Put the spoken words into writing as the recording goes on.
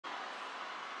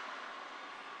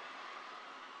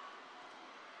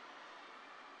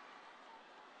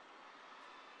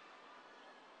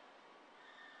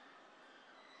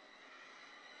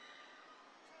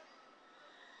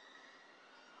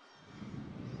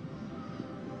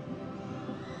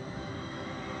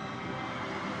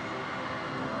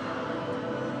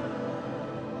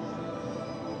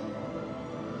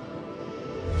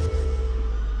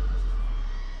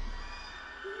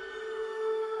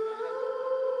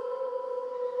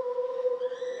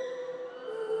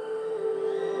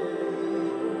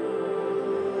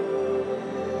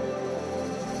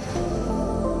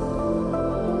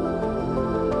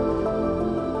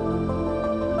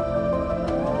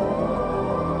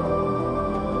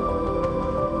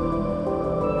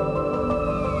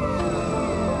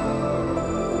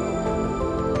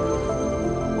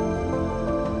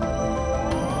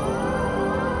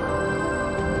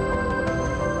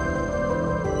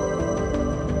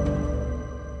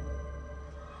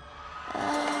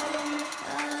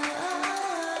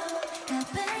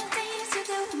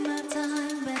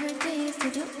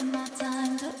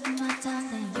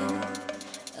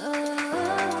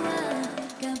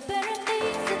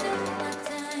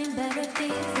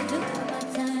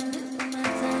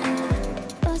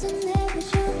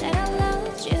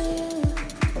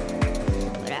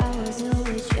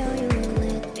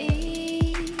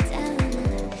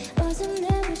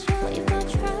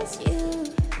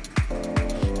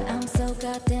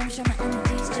goddamn sure my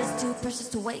energy's just too precious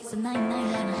to waste. And I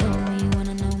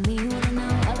wanna know me, wanna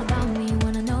know all about me,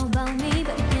 wanna know about me,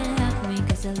 but you can't have me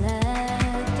 'cause I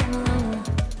left him alone.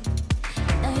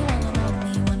 Now you wanna know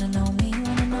me, wanna know me,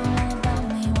 wanna know all about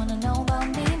me, wanna know about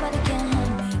me, but you can't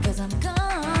have me 'cause I'm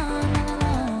gone all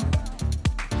alone.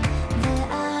 But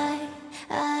I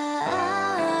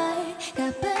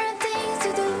got better things to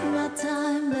do with my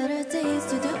time, better things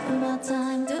to do with my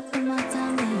time, do with my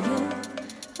time than you.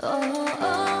 Oh,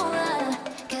 I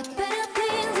got better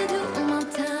things to do with my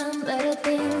time, better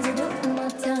things to do with my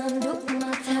time, do with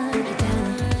my time.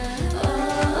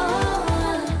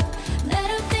 Oh,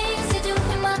 better things to do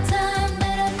with my time,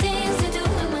 better things to do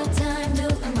with my time, do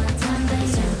with my time.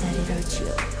 Sorry that it hurt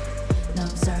you. No,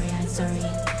 I'm sorry, I'm sorry.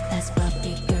 Aespa,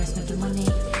 big girls making money.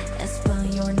 Aespa,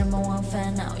 you're #1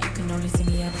 fan now. You can only see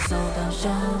me at the sold out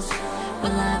shows.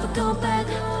 Will I ever go back?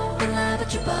 Will I ever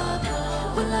trip up?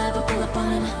 Will I ever pull up on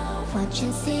him? Watch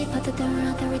and see, but the door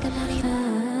out there with the money. I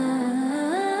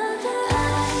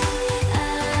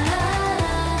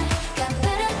got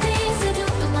better things to do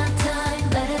with my time,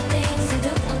 better things to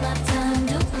do with my time,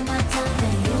 do with my time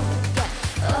than you.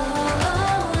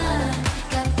 Oh, I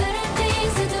got better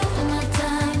things to do with my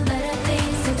time, better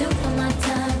things to do with my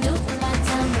time, do with my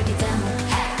time. Break it down.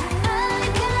 I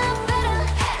got better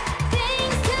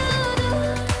things to do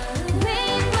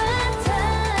with my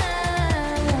time.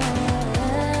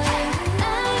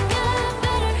 I got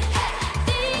better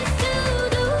things to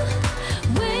do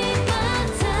with my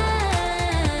time.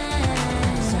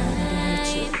 I'm sorry that I hurt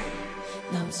you.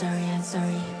 No, I'm sorry, I'm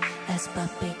sorry. Aespa,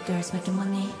 big girls making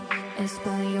money.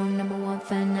 Aespa, you're #1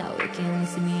 fan now. You can only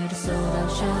see me at the sold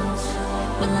out shows.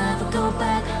 Will I ever go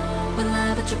back? Will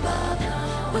I ever trip up?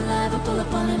 Will I ever pull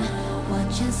up on him?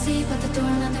 Watch and see, but the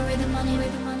door not the rhythm money,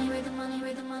 rhythm money, rhythm money,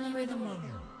 rhythm money, rhythm money.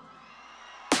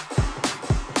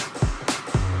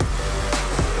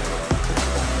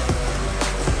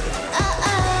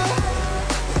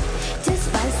 Too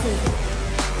spicy.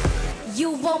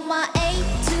 You want my A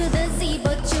to the Z,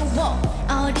 but you won't.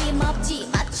 어림없지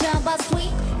맞춰봐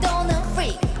sweet 또는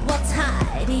freak. What's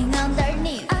hiding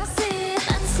underneath? I see.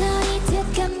 딴소리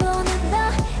듯한 보는 너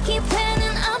기회는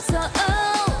없어.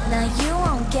 Oh, now you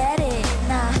won't get it.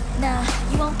 Nah,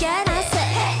 you won't get it. I say,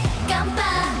 hey,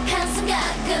 깜빡한 순간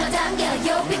끌어당겨.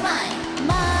 You'll be mine.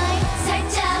 Mine.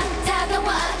 살짝 다가와.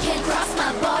 Can't cross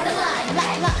my borderline.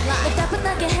 너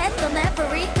따분하게 했던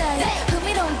everyday.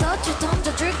 흥미로운 덫을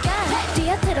던져줄게.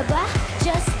 뛰어들어봐.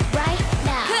 Just right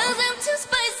now. 'Cause I'm too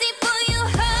spicy for your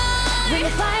heart. Bring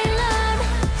the fire, love.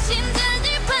 심장을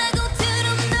파고들어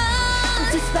넌. I'm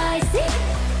too spicy.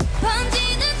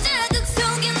 번지는 자극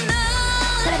속에 넌.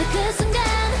 바로 그 순간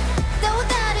또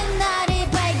다른 나를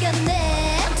발견해.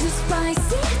 I'm too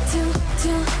spicy.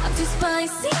 I'm too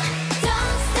spicy.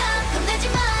 Don't stop. 겁내지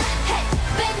마. Hey,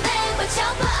 bang bang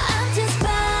외쳐봐. I'm too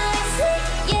spicy.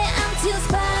 Yeah, I'm too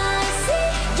spicy.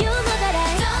 You know that I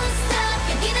don't stop.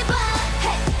 여기를 봐.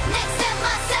 Hey, next step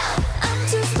myself. I'm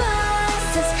too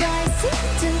spicy. Too spicy.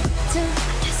 I'm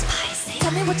too spicy.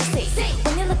 Tell me what you see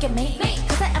when you look at me.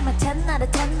 'Cause I am a 10 out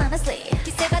of 10 honestly.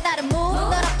 기세가 다른 move,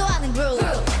 널 압도하는 groove.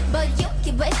 But you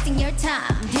keep wasting your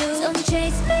time. You don't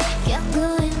chase me, keep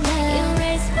going down. You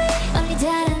raise me, only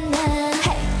다른 나.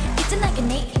 Hey, 이제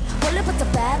나겠니? 원래부터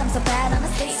bad, I'm so bad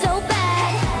honestly. So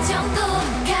bad. 정도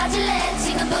가질래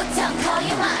지금부터 call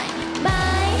you mine.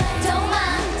 Mine.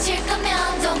 도망칠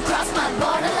거면 don't cross my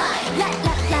borderline.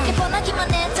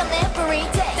 뻔하기만 했던 every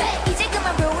day. 이제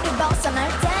그만 룰을 벗어날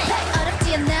때.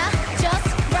 어렵지 않아, just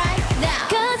right now.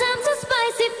 'Cause I'm so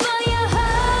spicy for your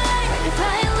heart. If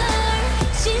I learn,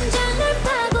 심장을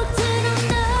파고드는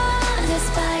넌. I'm too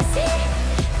spicy.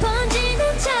 번지는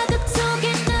자극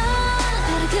속에 넌.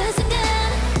 바로 그 순간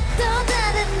또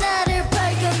다른 나를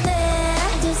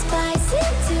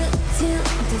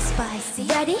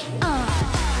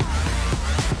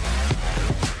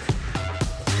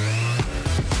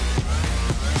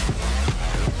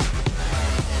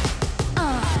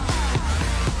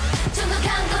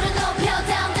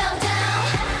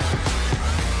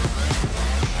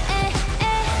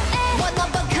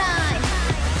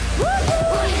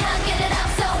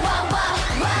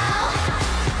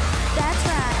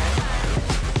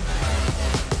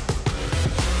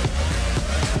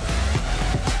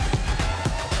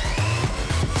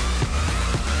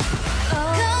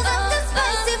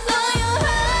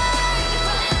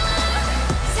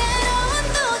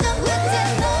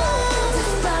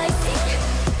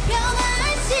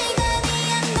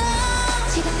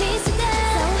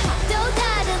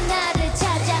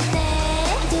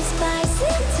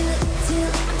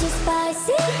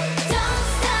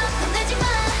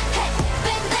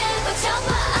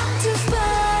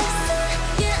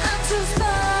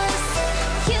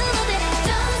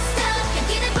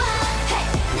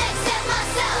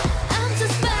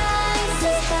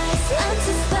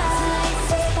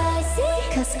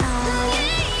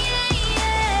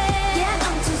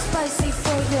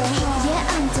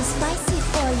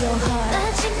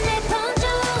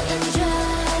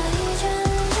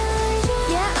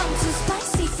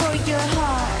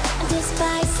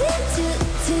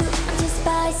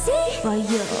for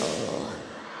you.